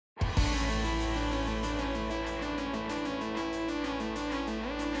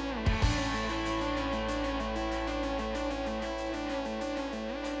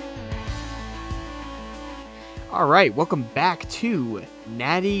All right, welcome back to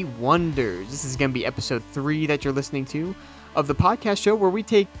Natty Wonders. This is going to be episode 3 that you're listening to of the podcast show where we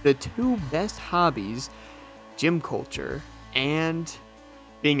take the two best hobbies, gym culture and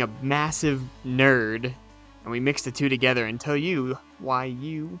being a massive nerd, and we mix the two together and tell you why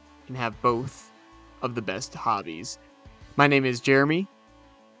you can have both of the best hobbies. My name is Jeremy.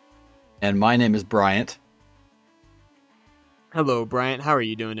 And my name is Bryant. Hello, Bryant. How are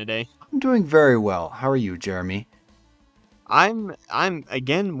you doing today? I'm doing very well. How are you, Jeremy? Once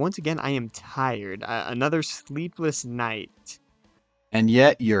again, I am tired. Another sleepless night. And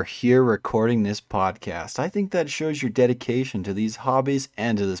yet you're here recording this podcast. I think that shows your dedication to these hobbies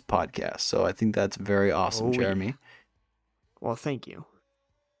and to this podcast. So I think that's very awesome, Oh yeah. Jeremy. Well, thank you.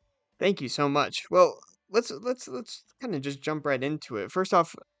 Thank you so much. Well, let's kind of just jump right into it. First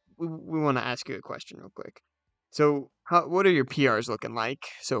off, we want to ask you a question real quick. So, what are your PRs looking like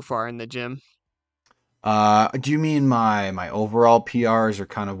so far in the gym? Do you mean my overall PRs or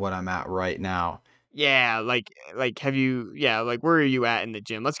kind of what I'm at right now? Yeah, like have you like where are you at in the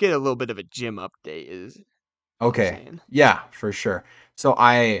gym? Let's get a little bit of a gym update is all I'm Okay. saying. Yeah, for sure. So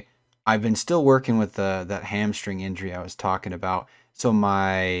I've been still working with that hamstring injury I was talking about. So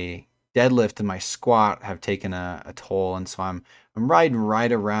my deadlift and my squat have taken a toll, and so I'm riding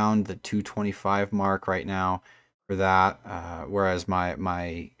right around the 225 mark right now for that. Whereas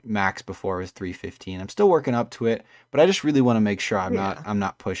my max before was 315. I'm still working up to it, but I just really want to make sure I'm not Yeah. I'm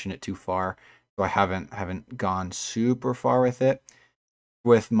not pushing it too far. So I haven't gone super far with it.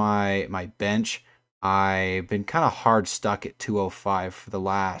 With my bench, I've been kind of hard stuck at 205 for the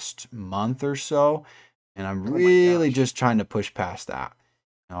last month or so, and I'm Oh my really gosh. just trying to push past that.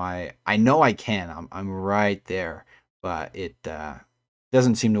 I know I can. I'm right there, but it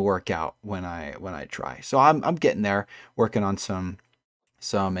doesn't seem to work out when I try. So I'm getting there, working on some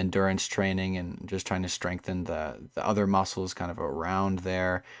endurance training and just trying to strengthen the other muscles kind of around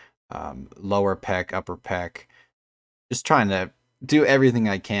there, lower pec, upper pec, just trying to do everything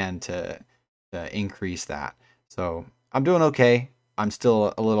I can to increase that. So I'm doing okay. I'm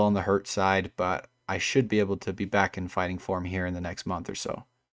still a little on the hurt side, but I should be able to be back in fighting form here in the next month or so.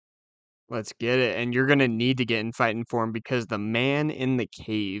 Let's get it. And you're gonna need to get in fighting form because the man in the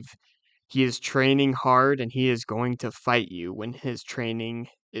cave, he is training hard and he is going to fight you when his training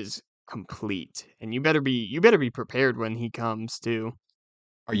is complete. And you better be prepared when he comes too.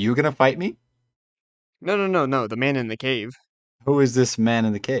 Are you gonna fight me? No, no, no, no, the man in the cave. Who is this man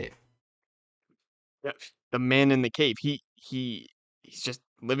in the cave? Yeah. The man in the cave. He's just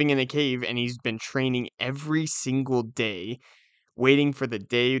living in a cave and he's been training every single day, waiting for the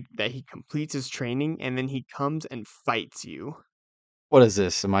day that he completes his training and then he comes and fights you. What is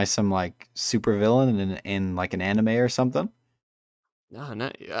this? Am I some like super villain in like an anime or something? No, no,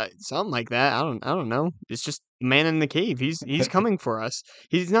 something like that. I don't know. It's just the man in the cave. He's coming for us.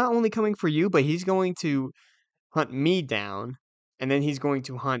 He's not only coming for you, but he's going to hunt me down, and then he's going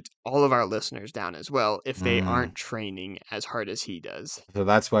to hunt all of our listeners down as well if they Mm. aren't training as hard as he does. So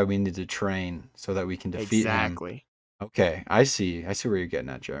that's why we need to train so that we can defeat him. Exactly. Okay, I see. I see where you're getting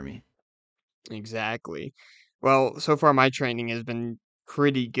at, Jeremy. Exactly. Well, so far my training has been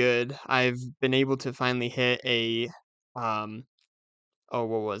pretty good. I've been able to finally hit a um oh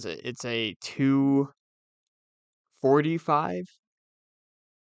what was it? It's a 245?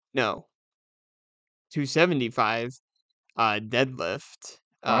 No, 275 deadlift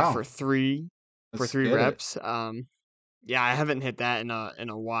Wow, for let's three get it. reps. Yeah, I haven't hit that in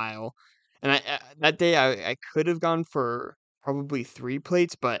a while. And that day I could have gone for probably 3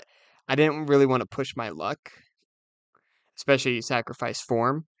 plates, but I didn't really want to push my luck, especially sacrifice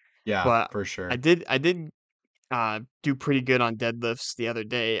form. Yeah, But for sure. I did do pretty good on deadlifts the other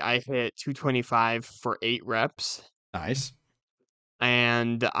day. I hit 225 for 8 reps, Nice.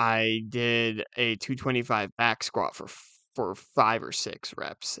 and I did a 225 back squat for 5 or 6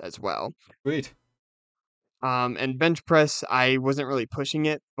 reps as well. Sweet. And bench press, I wasn't really pushing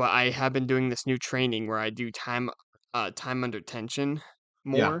it, but I have been doing this new training where I do time under tension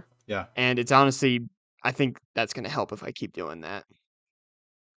Yeah, more, yeah. and it's honestly, I think that's gonna help if I keep doing that.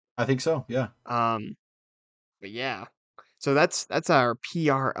 I think so. Yeah. Um, but yeah, so that's our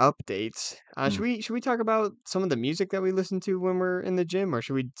PR updates. Mm. Should we talk about some of the music that we listen to when we're in the gym, or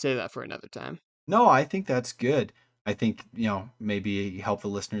should we say that for another time? No, I think that's good. I think, maybe help the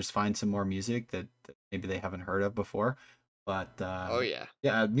listeners find some more music that maybe they haven't heard of before. But Oh yeah.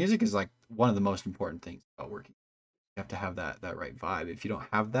 yeah, music is like one of the most important things about working. You have to have that right vibe. If you don't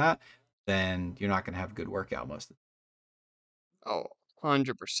have that, then you're not going to have a good workout most of Oh,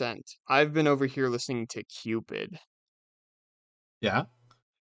 100%. I've been over here listening to Cupid. the. Yeah.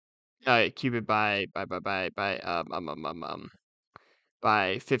 Cupid by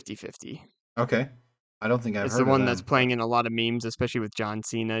 50/50. Okay. I don't think I've It's the heard of one that's them, but playing in a lot of memes, especially with John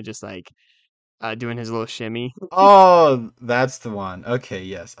Cena, just like doing his little shimmy. oh, that's the one. Okay,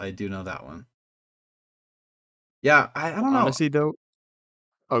 yes, I do know that one. Yeah, I don't know. Honestly, though,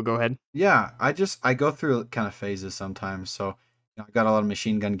 oh, go ahead. Yeah, I go through kind of phases sometimes. So, I got a lot of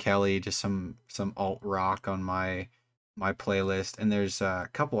Machine Gun Kelly, just some alt rock on my playlist, and there's a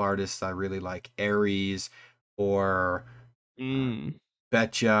couple artists I really like, Aries or uh, Mm,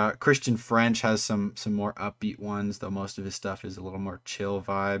 Betcha. Christian French has some more upbeat ones, though most of his stuff is a little more chill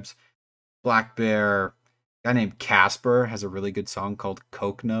vibes. Black Bear, a guy named Casper has a really good song called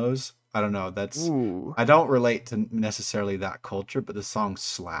Coke Nose. I don't know. ooh, I don't relate to necessarily that culture, but the song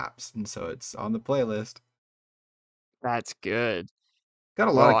slaps, and so it's on the playlist. that's good. Got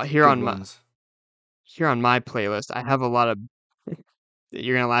a lot of Well, good ones. here on my playlist, I have a lot of.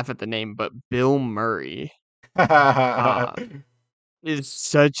 You're gonna laugh at the name, but Bill Murray uh is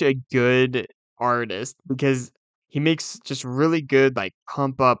such a good artist because he makes just really good like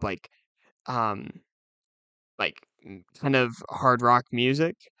pump up um kind of hard rock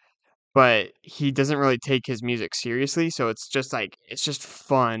music, but he doesn't really take his music seriously, so it's just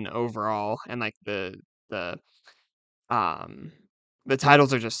fun overall, and like the um the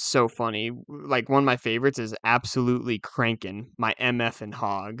titles are just so funny. Like one of my favorites is Absolutely Crankin', my MF and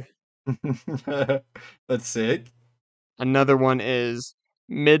Hog. That's sick. Another one is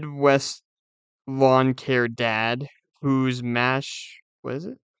Midwest Lawn Care Dad, whose mash what is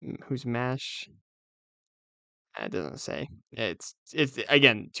it? Whose mash? It doesn't say. It's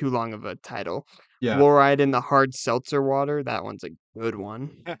again too long of a title. Yeah. Fluoride in the hard seltzer water. That one's a good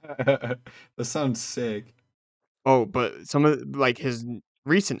one. That sounds sick. Oh, but some of like his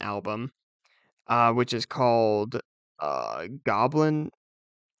recent album, which is called Goblin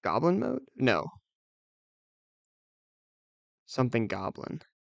Mode. No, something Goblin.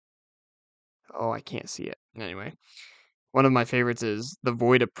 Oh, I can't see it. Anyway, one of my favorites is The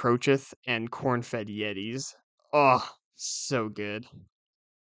Void Approacheth and Corn-Fed Yetis. Oh, so good.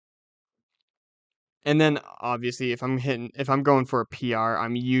 And then obviously if I'm going for a PR,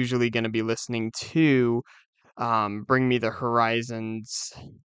 I'm usually going to be listening to Bring Me the Horizons,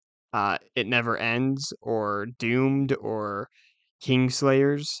 It Never Ends, or Doomed, or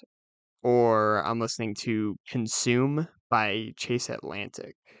Kingslayers, or I'm listening to Consume by Chase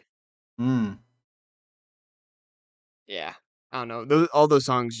Atlantic. Mm, Yeah. I don't know. All those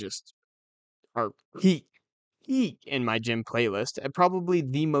songs just are peak in my gym playlist. And probably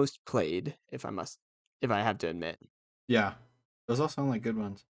the most played, if I have to admit. yeah. Those all sound like good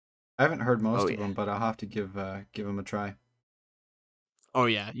ones. I haven't heard Oh most of yeah. them, but I'll have to give them a try. Oh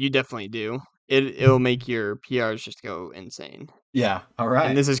yeah, you definitely do. It'll make your PRs just go insane. Yeah. All And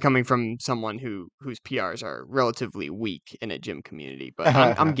right. this is coming from someone whose PRs are relatively weak in a gym community, but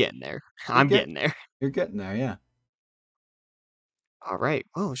I'm getting there. You're I'm get getting there. you're getting there, yeah. All right.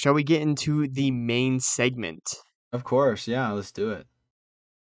 Well, shall we get into the main segment? Of course, yeah, let's do it.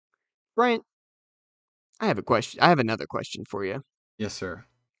 Bryant, I have a question. I have another question for you. Yes, sir.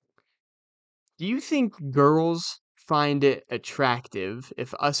 Do you think girls find it attractive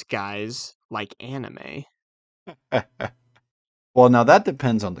if us guys like anime? Well, now that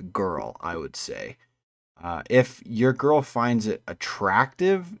depends on the girl, I would say. If your girl finds it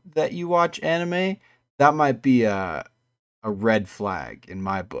attractive that you watch anime, that might be a red flag in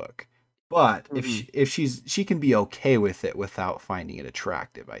my book. But Mhm. if she can be okay with it without finding it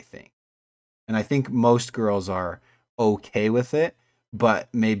attractive, I think. And I think most girls are okay with it,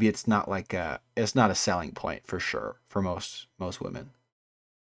 but maybe it's not a selling point for sure for most women.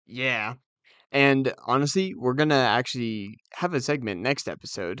 Yeah. And honestly, we're gonna actually have a segment next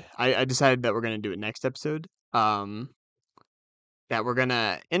episode. I decided that we're gonna do it next episode. That we're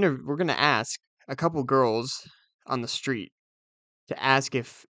gonna ask a couple girls on the street to ask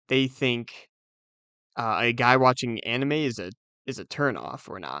if they think a guy watching anime is a turn off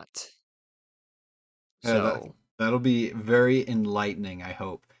or not. That So that'll be very enlightening, I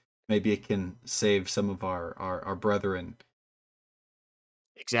hope. Maybe it can save some of our brethren.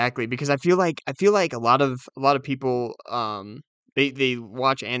 exactly, because I feel like a lot of people they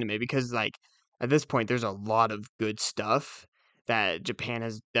watch anime because like at this point there's a lot of good stuff that Japan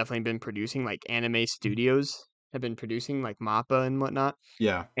has definitely been producing, like anime studios have been producing like MAPPA and whatnot.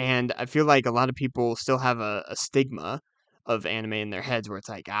 Yeah. And I feel like a lot of people still have a stigma of anime in their heads where it's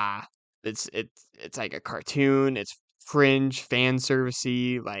like, it's like a cartoon, it's cringe, fan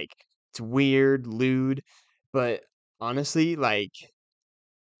servicey, like it's weird, lewd. But honestly, like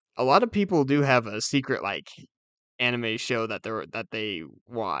a lot of people do have a secret like anime show that they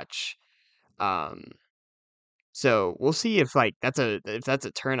watch. Um, so we'll see if like that's a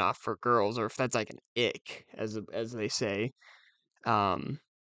turnoff for girls or if that's like an ick as they say. Um,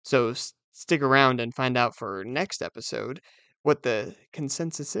 so stick around and find out for next episode what the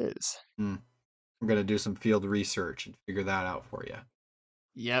consensus is. Hmm. I'm gonna do some field research and figure that out for you.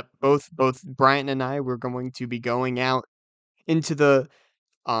 Yep, both Bryant and I we're going to be going out into the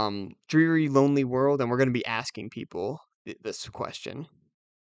dreary lonely world and we're going to be asking people this question.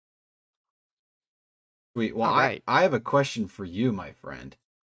 Sweet. Well, All I right. I have a question for you, my friend.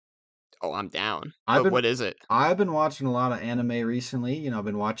 Oh, I'm down. I've But been what is it? I've been watching a lot of anime recently. I've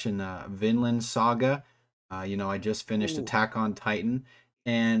been watching Vinland Saga. I just finished Ooh. Attack on Titan,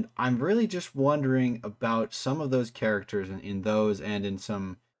 and I'm really just wondering about some of those characters in those and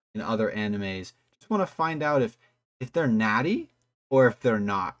in other animes. Just want to find out if they're natty or if they're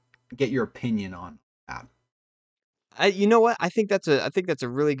not. Get your opinion on that. You know what? I think that's a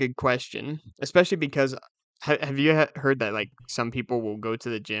really good question, especially because have you heard that like some people will go to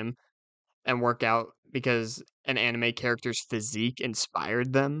the gym and work out because an anime character's physique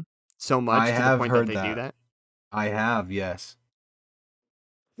inspired them so I much to the have point that heard they do that. that? I have, yes.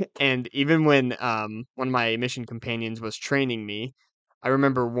 And even when one of my mission companions was training me, I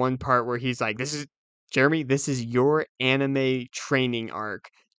remember one part where he's like, "This is Jeremy, this is your anime training arc.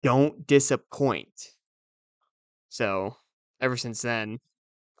 Don't disappoint." So, ever since then,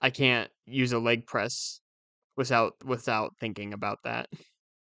 I can't use a leg press without thinking about that.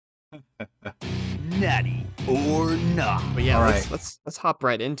 Natty or not. But yeah, All let's right, let's let's hop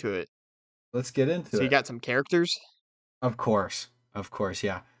right into it. let's get So into you it. got some characters? Of course. Of course,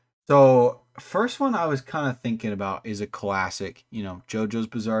 yeah. So, first one I was kind of thinking about is a classic, JoJo's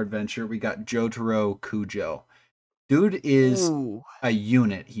Bizarre Adventure. We got Jotaro Kujo. Dude is Ooh. a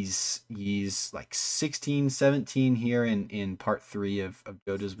unit. He's like 16, 17 here in part 3 of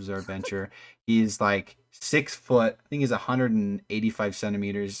JoJo's Bizarre Adventure. He's like 6 foot. I think he's 185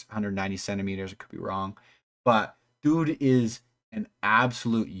 centimeters, 190 centimeters. I could be wrong. But dude is an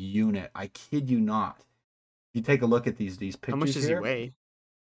absolute unit. I kid you not. You take a look at these How much pictures does he here. weigh?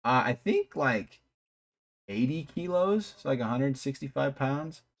 I think like 80 kilos, so like 165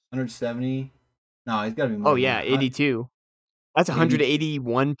 pounds, 170. No, he's got to be Oh more than yeah, that. 82. That's 80,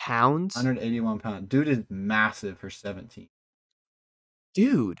 181 pounds? 181 pounds. Dude is massive for 17.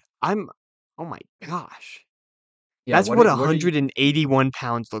 Dude, oh my gosh. Yeah, That's what what are you? 181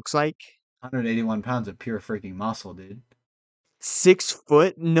 pounds looks like. 181 pounds of pure freaking muscle, dude. 6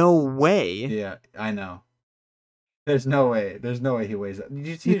 foot? No way. Yeah, I know. There's no way. There's no way he weighs that. Did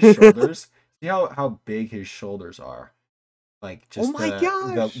you see his shoulders? See how big his shoulders are? Like Oh just my the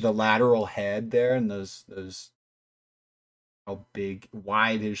gosh. lateral head there and those how big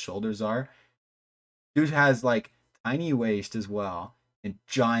wide his shoulders are. Dude has like tiny waist as well and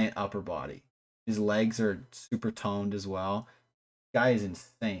giant upper body. His legs are super toned as well. Guy is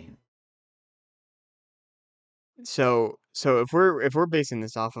insane. So if we're basing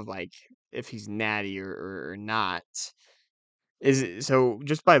this off of like if he's natty or not, so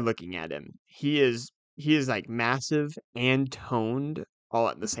just by looking at him, he is like massive and toned all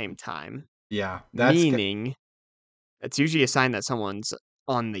at the same time. Yeah, Meaning that's usually a sign that someone's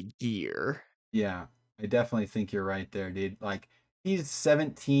on the gear. yeah. I definitely think you're right there, dude. Like he's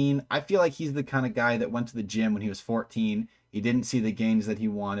 17. I feel like he's the kind of guy that went to the gym when he was 14. He didn't see the gains that he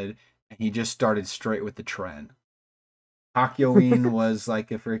wanted, and he just started straight with the trend. Hakyoin was like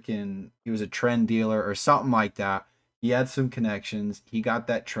he was a trend dealer or something like that. He had some connections. He got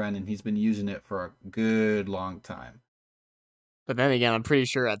that trend and he's been using it for a good long time. But then again, I'm pretty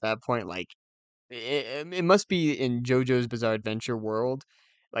sure at that point, like it must be in JoJo's Bizarre Adventure world,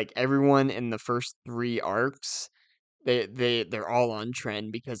 like everyone in the first three arcs, they're all on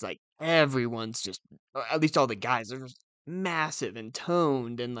trend because like everyone's just, at least all the guys are just massive and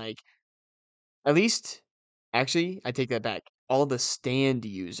toned and like at least actually I take that back. All the stand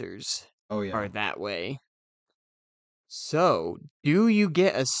users Oh are yeah. that way. So, do you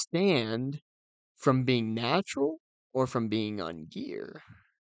get a stand from being natural or from being on gear?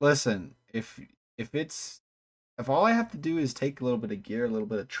 Listen, if it's if all I have to do is take a little bit of gear, a little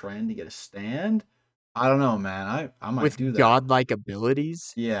bit of trend to get a stand, I don't know, man. I might do With that. godlike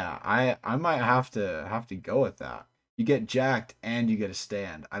abilities? Yeah, I might have to go with that. You get jacked and you get a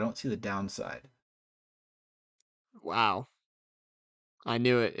stand. I don't see the downside. Wow. I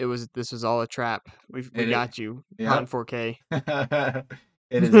knew it. This was all a trap. We It, got you. Caught in yep. 4K.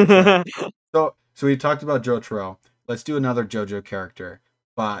 It is a trap. So we talked about Jotaro. Let's do another JoJo character,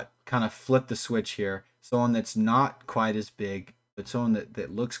 but kind of flip the switch here. Someone that's not quite as big, but someone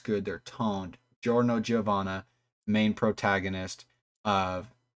that looks good. They're toned. Giorno Giovanna. main protagonist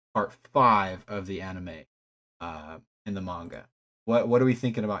of part 5 of the anime in the manga. What are we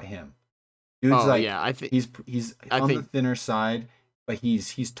thinking about him? Dude's Oh like yeah, he's I on the think thinner side, but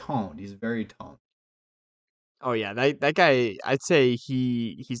he's toned. He's very toned. oh yeah, that guy I'd say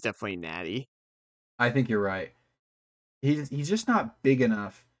he's definitely natty. I think you're right. He's just not big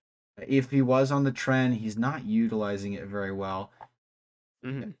enough. If he was on the trend, he's not utilizing it very well.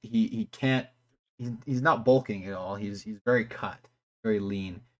 Hmm. He can't. He's not bulking at all. He's very cut, very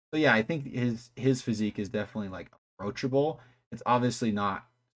lean. So yeah, I think his physique is definitely like approachable. It's obviously not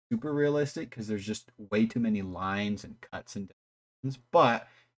super realistic because there's just way too many lines and cuts and definitions, but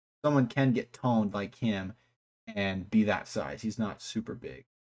someone can get toned like him and be that size. He's not super big.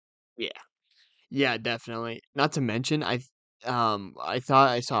 Yeah. Yeah, definitely. Not to mention, I thought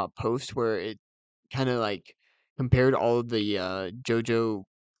I saw a post where it kind of like compared all of the JoJo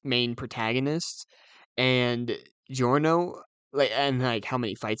main protagonists and Giorno, like how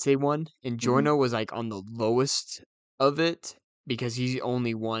many fights they won, and Hmm. Giorno was like on the lowest of it because he's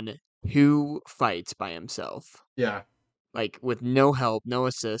only won 2 fights by himself, Yeah. like with no help, no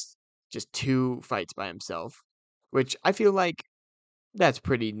assist, just 2 fights by himself, which I feel like that's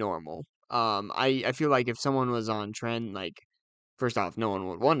pretty normal. I feel like if someone was on trend, like first off, no one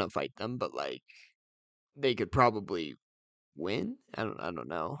would want to fight them, but like they could probably win. I don't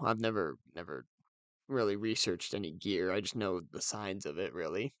know. I've never really researched any gear. I just know the signs of it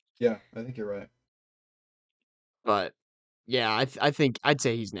really. Yeah, I think you're right. But yeah, I think I'd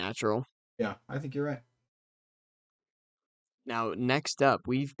say he's natural. Yeah, I think you're right. Now next up,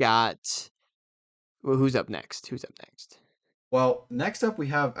 we've got well, who's up next? Who's up next? Well, next up we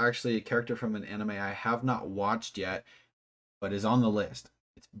have actually a character from an anime I have not watched yet, but is on the list.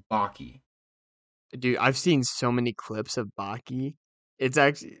 It's Baki. Dude, I've seen so many clips of Baki. It's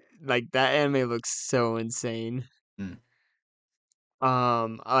actually like that anime looks so insane. Hmm.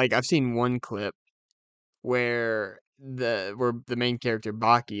 Like I've seen one clip where the main character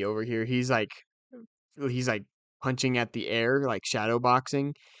Baki over here, he's like punching at the air, like shadow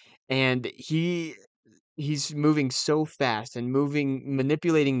boxing, and he's moving so fast and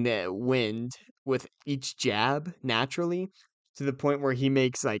manipulating the wind with each jab naturally to the point where he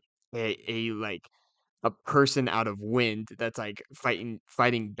makes like a person out of wind that's like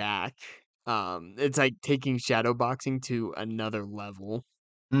fighting back. It's like taking shadow boxing to another level.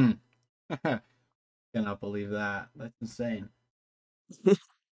 Hmm. Cannot believe that. That's insane.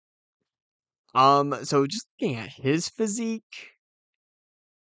 So just looking at his physique,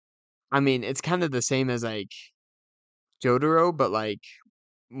 I mean, it's kind of the same as like Jotaro, but like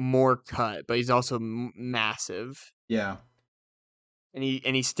more cut. But he's also massive, Yeah. and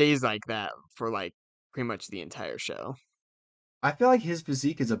he stays like that for like pretty much the entire show. I feel like his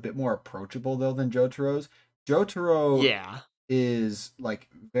physique is a bit more approachable though than Jotaro's. Jotaro Yeah. is like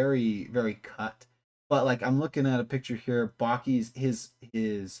very very cut, but like I'm looking at a picture here. Baki's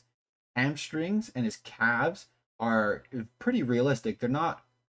his hamstrings and his calves are pretty realistic. They're not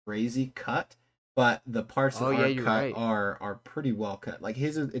crazy cut, but the parts that Oh yeah, are you're cut right. are pretty well cut. Like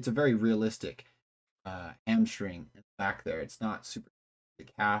it's a very realistic hamstring back there. It's not super the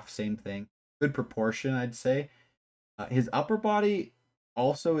calf, same thing. Good proportion, I'd say. His upper body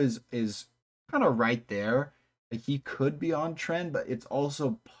also is kind of right there. Like he could be on trend, but it's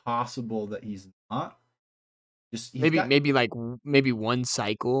also possible that he's not. Just he's Maybe got maybe like maybe one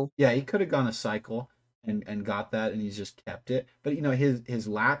cycle. yeah, he could have gone a cycle and got that, and he's just kept it. But you know his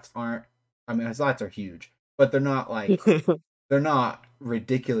lats aren't. I mean, his lats are huge, but they're not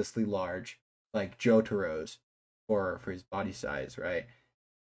ridiculously large like Jotaro's for his body size, right?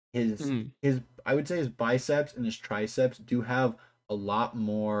 his Mm, his I would say his biceps and his triceps do have a lot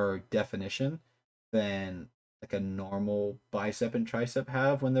more definition than like a normal bicep and tricep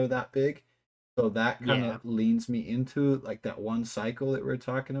have when they're that big. So that kind of yeah. leans me into like that one cycle that we are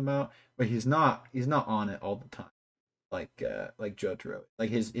talking about, but he's not on it all the time like Jotaro. Like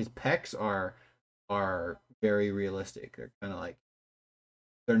his pecs are very realistic. They're kind of like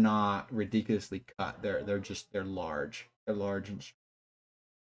they're not ridiculously cut. They're large. They're large and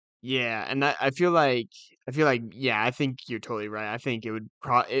Yeah, and I feel like yeah, I think you're totally right. I think it would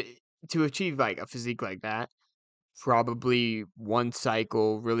to achieve like a physique like that, probably one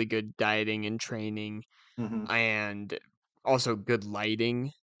cycle, really good dieting and training, mm-hmm. and also good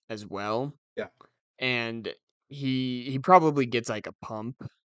lighting as well. Yeah. And he probably gets like a pump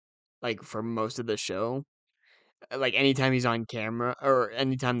like for most of the show. Like anytime he's on camera or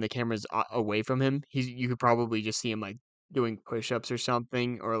anytime the camera's away from him, you could probably just see him like doing push-ups or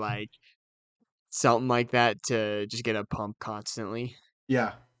something or like something like that to just get a pump constantly.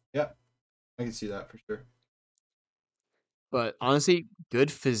 Yeah. Yep. I can see that for sure. But honestly,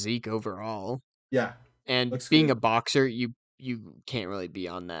 good physique overall. Yeah, And looks being good. a boxer, you can't really be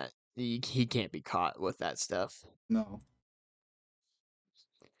on that. He can't be caught with that stuff. No.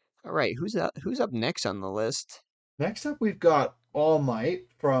 All right, who's up next on the list? Next up, we've got All Might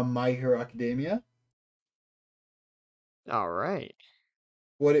from My Hero Academia. All right.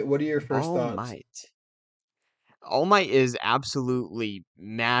 What are your first All thoughts? Might. All Might is absolutely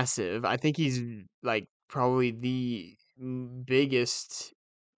massive. I think he's like probably the biggest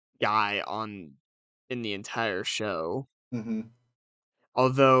guy on in the entire show. Mm-hmm.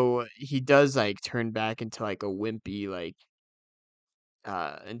 Although he does like turn back into like a wimpy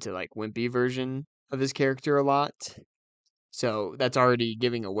version of his character a lot. So that's already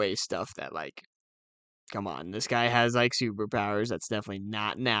giving away stuff that like come on, this guy has like superpowers. That's definitely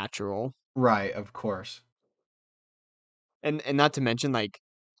not natural. Right, of course. And not to mention like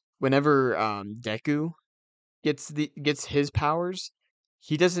whenever Deku gets his powers,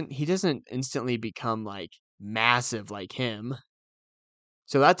 he doesn't instantly become like massive like him.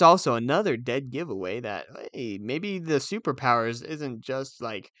 So that's also another dead giveaway that hey, maybe the superpowers isn't just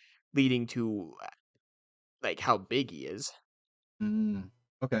like leading to like how big he is. Mm,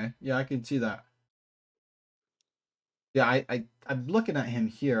 okay, yeah, I can see that. Yeah, I'm looking at him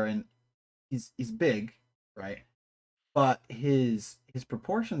here, and he's big, right? But his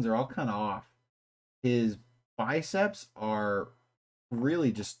proportions are all kind of off. His biceps are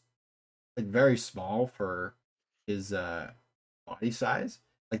really just like very small for his body size.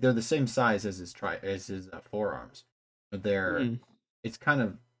 Like they're the same size as his forearms, but Hmm. it's kind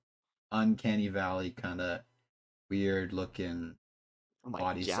of uncanny valley, kind of weird looking Oh my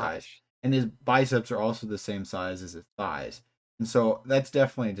body size. gosh. And his biceps are also the same size as his thighs. And so that's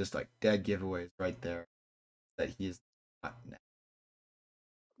definitely just like dead giveaways right there that he's not.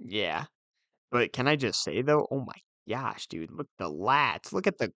 Yeah. But can I just say though, oh my gosh, dude, look at the lats. Look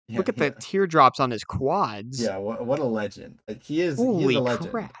at the Yeah, look at the yeah, teardrops on his quads. yeah. What a legend! Like he is a Holy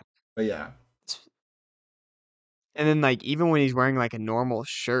legend. crap. But yeah, And then like even when he's wearing like a normal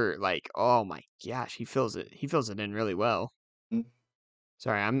shirt, like oh my gosh, he feels it. He feels it in really well. Mm,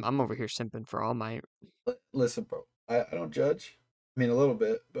 Sorry, I'm over here simping for All Might. listen, bro. I don't judge. I mean, a little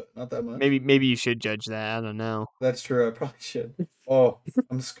bit, but not that much. Maybe you should judge that. I don't know. That's true. I probably should. Oh,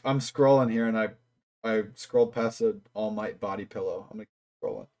 I'm scrolling here, and I scrolled past the All Might body pillow. I'm gonna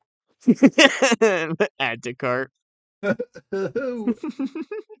Add to cart. keep scrolling.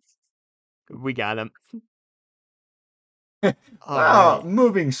 We got him. All Well, right.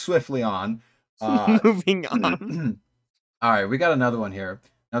 moving swiftly on. Uh, Moving all on. right, we got another one here.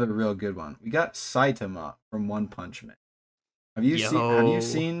 Another real good one. We got Saitama from One Punch Man. Have you Yo.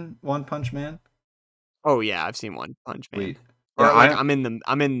 seen One Punch Man? Oh yeah, I've seen One Punch Man. Sweet. Yeah, Or like I I'm in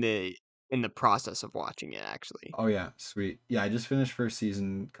the process of watching it actually. oh yeah, sweet. Yeah, I just finished first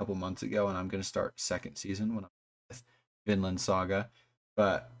season a couple months ago, and I'm gonna start second season when I'm with Vinland Saga.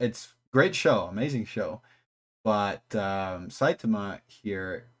 But it's great show, amazing show. But Saitama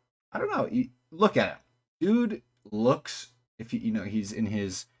here, I don't know. Look at him, dude. Looks if he's in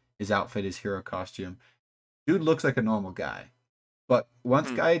his outfit, his hero costume. Dude looks like a normal guy. But once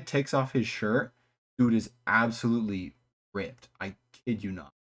Hmm. guy takes off his shirt, dude is absolutely ripped. I kid you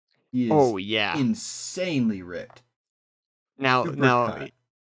not. He is Oh yeah. insanely ripped. Now Super now cut.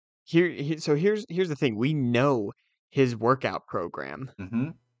 so here's the thing. We know his workout program, Mm-hmm.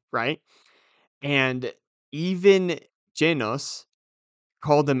 right? And even Genos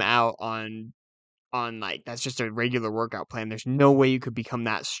called him out on like that's just a regular workout plan. There's no way you could become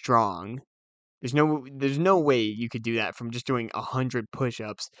that strong. There's no way you could do that from just doing 100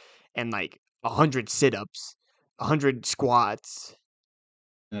 push-ups and like 100 sit-ups, 100 squats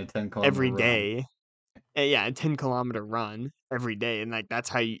And a 10 kilometer every run. day. Yeah, a 10-kilometer run every day, and like that's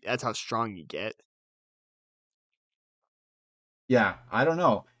how strong you get. Yeah, I don't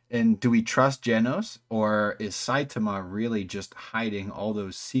know. And do we trust Genos, or is Saitama really just hiding all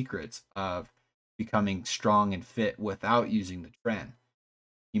those secrets of becoming strong and fit without using the trend?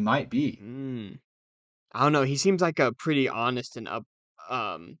 He might be. Mm. I don't know. He seems like a pretty honest and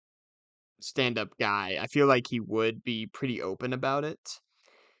um stand-up guy. I feel like he would be pretty open about it.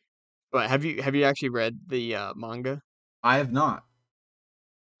 But have you actually read the manga? I have not.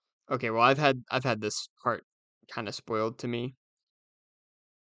 Okay, well I've had this part kind of spoiled to me.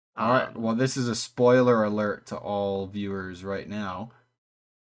 All right. Um, Well, this is a spoiler alert to all viewers right now.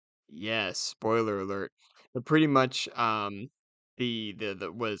 yes, spoiler alert. But pretty much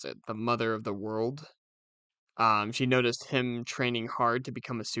the what is it? The mother of the world. She noticed him training hard to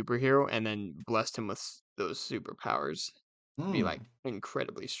become a superhero and then blessed him with those superpowers to be like Hmm.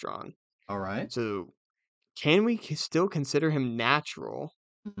 incredibly strong. All right. So can we still consider him natural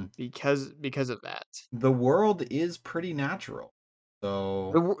Mhm. because of that? The world is pretty natural.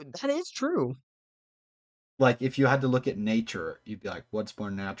 So, That is true. like, if you had to look at nature, you'd be like, what's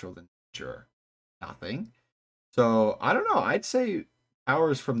more natural than nature? Nothing. So, I don't know. I'd say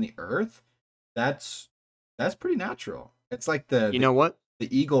powers from the earth. That's that's pretty natural. It's like You know what?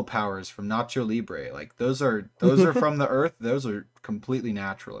 the eagle powers from Nacho Libre. Like those are from the earth. Those are completely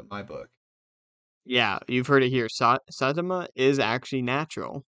natural in my book. Yeah, you've heard it here. Saitama is actually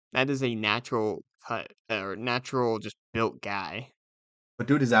natural. That is a natural cut or natural just built guy. But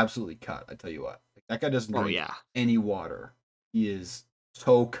dude is absolutely cut. I tell you what, like, that guy doesn't Oh drink yeah. any water. He is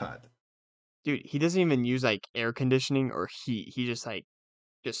so cut. Dude, he doesn't even use like air conditioning or heat. He just like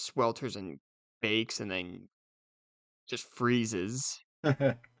just swelters and bakes and then just freezes.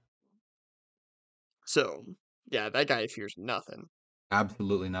 So, yeah, that guy fears nothing.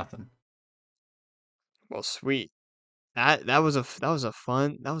 Absolutely nothing. Well, sweet. That was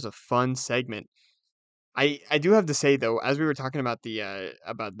a fun segment. I do have to say though, as we were talking about the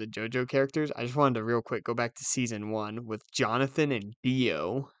JoJo characters, I just wanted to real quick go back to season 1 with Jonathan and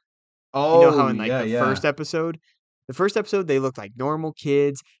Dio. You know how Oh in like yeah, yeah. the first episode they look like normal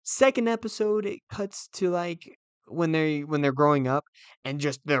kids. Second episode it cuts to like when they're growing up and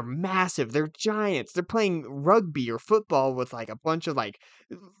just they're massive. They're giants. They're playing rugby or football with like a bunch of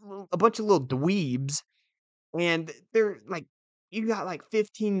little dweebs and they're like you got like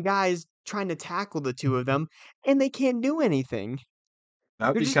 15 guys trying to tackle the two of them and they can't do anything.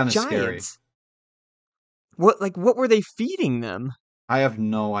 That'd They're be just kind of scary. giants. What were they feeding them? I have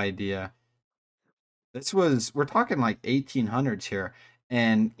no idea. We're talking like 1800s here,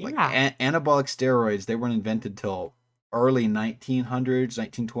 and like Yeah. anabolic steroids, they weren't invented till early 1900s,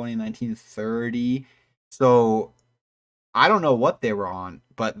 1920, 1930. So I don't know what they were on,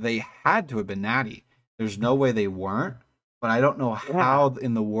 but they had to have been natty. There's no way they weren't, but I don't know Yeah. how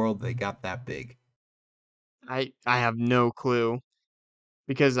in the world they got that big. I have no clue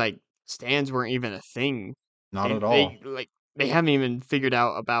because like stands weren't even a thing. Not They at all. they like they haven't even figured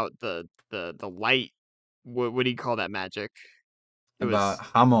out about the light. What do you call that magic? It About was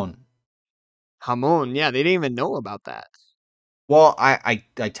Hamon. Hamon. Yeah, they didn't even know about that. Well, I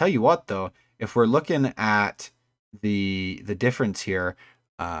tell you what though, if we're looking at the difference here,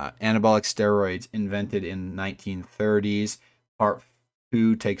 anabolic steroids invented in 1930s, part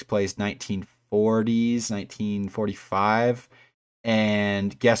 2 takes place 1940s, 1945,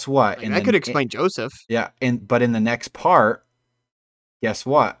 and guess what? Like that could explain Joseph. But in the next part, guess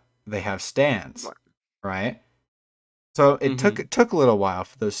what? They have stands, What? right? So Mm-hmm. it took a little while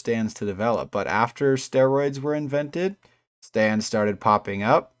for those stands to develop, but after steroids were invented, stands started popping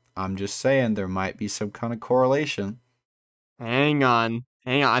up. I'm just saying there might be some kind of correlation. Hang on,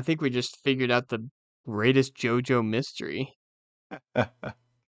 hang on. I think we just figured out the greatest JoJo mystery.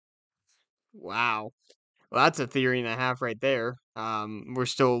 Wow. Well, that's a theory and a half right there. We're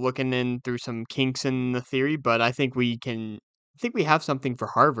still looking in through some kinks in the theory, but I think we have something for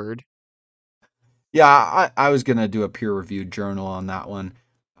Harvard. Yeah, I was gonna do a peer reviewed journal on that one.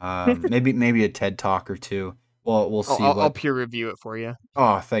 Maybe a TED talk or two. Well, we'll see I'll what. peer review it for you.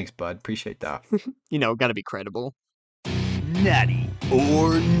 Oh, thanks, bud. Appreciate that. Got to be credible. Natty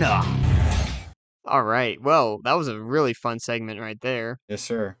or not. All right. Well, that was a really fun segment right there. Yes,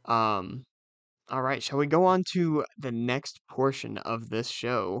 sir. Um, all right. Shall we go on to the next portion of this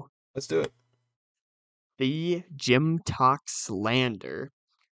show? Let's do it. The Gym Talk Slander.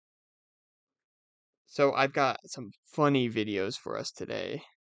 So I've got some funny videos for us today.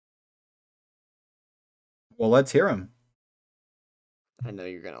 Well, let's hear him. I know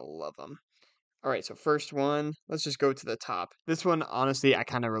you're gonna love them. All right, so first one, let's just go to the top. This one, honestly, I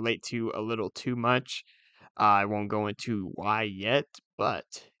kind of relate to a little too much. I won't go into why yet, but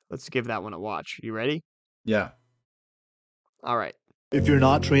let's give that one a watch. You ready? Yeah. All right. If you're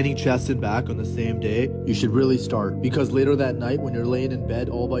not training chest and back on the same day, you should really start. Because later that night, when you're laying in bed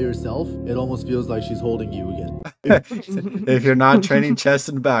all by yourself, it almost feels like she's holding you again. If you're not training chest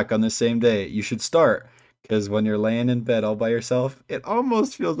and back on the same day, you should start. Because when you're laying in bed all by yourself, it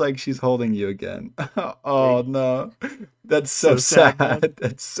almost feels like she's holding you again. Oh no. That's so So sad, man. sad.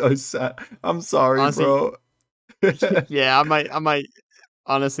 That's so sad. I'm sorry, Honestly, bro. yeah, I might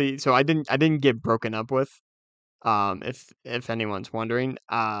honestly. So I didn't get broken up with. If anyone's wondering,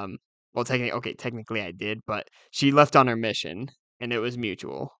 well, technically I did, but she left on her mission, and it was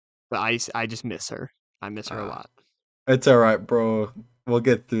mutual. But I just miss her. I miss her a Ah, lot. it's all right, bro. We'll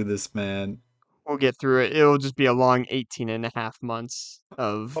get through this, man. We'll get through it. It'll just be a long 18 and a half months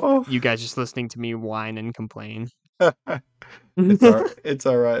of Oh, you guys just listening to me whine and complain. It's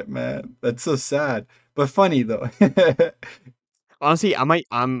all right, man. That's so sad, but funny though. Honestly,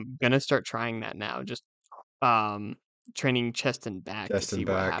 I'm gonna start trying that now. Just um training chest and back to Chest see and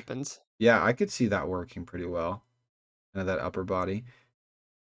what back. happens. Yeah, I could see that working pretty well. That upper body.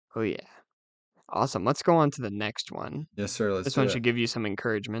 Oh yeah. Awesome. Let's go on to the next one. Yes, sir. Let's This do one it. should give you some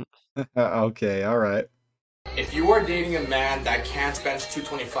encouragement. Okay, all right. If you are dating a man that can't bench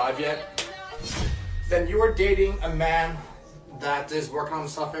 225 yet, then you are dating a man that is working on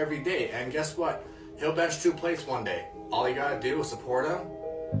himself every day. And guess what? He'll bench 2 plates one day. All you gotta do is support him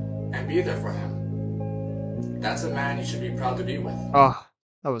and be there for him. That's a man you should be proud to be with. Oh,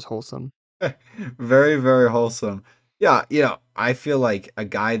 that was wholesome. Very, very wholesome. Yeah, I feel like a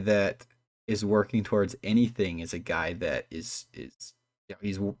guy that is working towards anything is a guy that is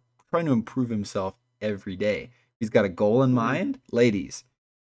he's trying to improve himself every day. He's got a goal in mind. Ladies,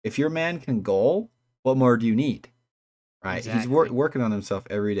 if your man can goal, what more do you need? Right? He's Exactly. working on himself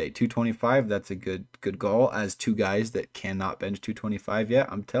every day. 225, that's a good goal. As two guys that cannot bench 225 yet,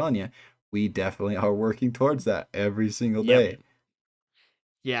 I'm telling you, we definitely are working towards that every single Yep. day.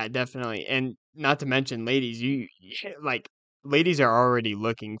 Yeah, definitely. And not to mention ladies, like ladies are already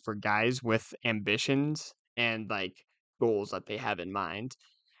looking for guys with ambitions and like goals that they have in mind.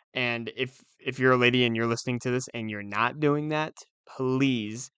 And if you're a lady and you're listening to this and you're not doing that,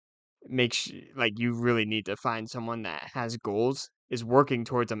 please like you really need to find someone that has goals, is working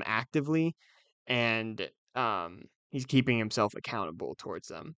towards them actively, and he's keeping himself accountable towards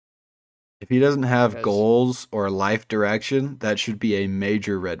them. If he doesn't have Because goals or life direction, that should be a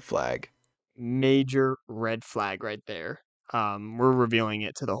major red flag. major red flag right there. We're revealing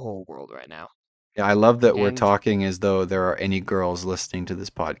it to the whole world right now. Yeah, I love that we're And talking as though there are any girls listening to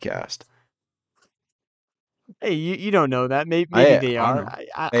this podcast. hey, you don't know that. Maybe they I don't are. know.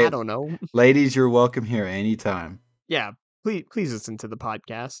 I Hey, don't know. ladies, you're welcome here anytime. Yeah, please listen to the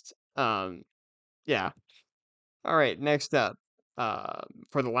podcast. Yeah. All right, next up.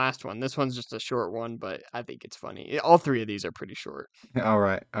 For the last one. This one's just a short one, but I think it's funny. All three of these are pretty short. All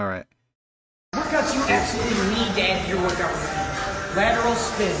right, all right. Workouts you absolutely need to add to your workout routine. Lateral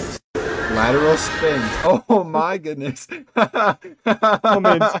spins. Lateral spins. Oh my goodness.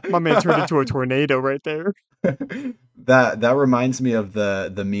 My man turned into a tornado right there. That reminds me of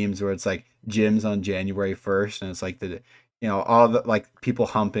the memes where it's like gyms on January 1st and it's like all the like people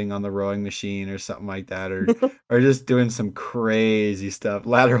humping on the rowing machine or something like that or just doing some crazy stuff,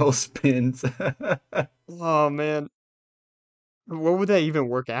 lateral spins. Oh man, what would that even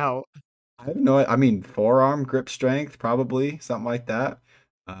work out? I have no I mean forearm grip strength probably, something like that.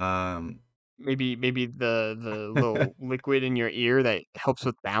 Um Maybe the little liquid in your ear that helps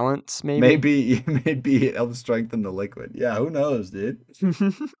with balance, maybe. maybe it helps strengthen the liquid. Yeah, who knows, dude?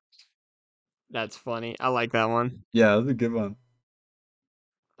 That's funny. I like that one. Yeah, that's a good one.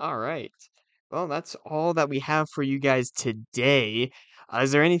 All right. Well, that's all that we have for you guys today.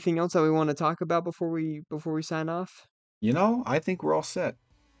 Is there anything else that we want to talk about before we sign off? I think we're all set.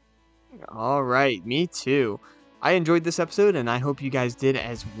 All right, me too. I enjoyed this episode, and I hope you guys did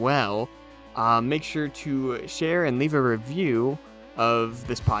as well. Make sure to share and leave a review of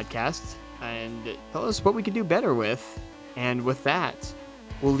this podcast, and tell us what we could do better with. And with that,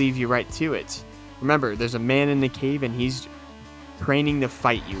 we'll leave you right to it. Remember, there's a man in the cave, and he's training to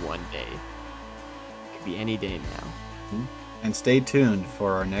fight you one day. Could be any day now. And stay tuned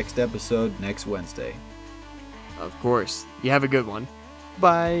for our next episode next Wednesday. Of course. You have a good one.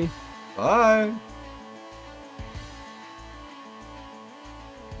 Bye. Bye.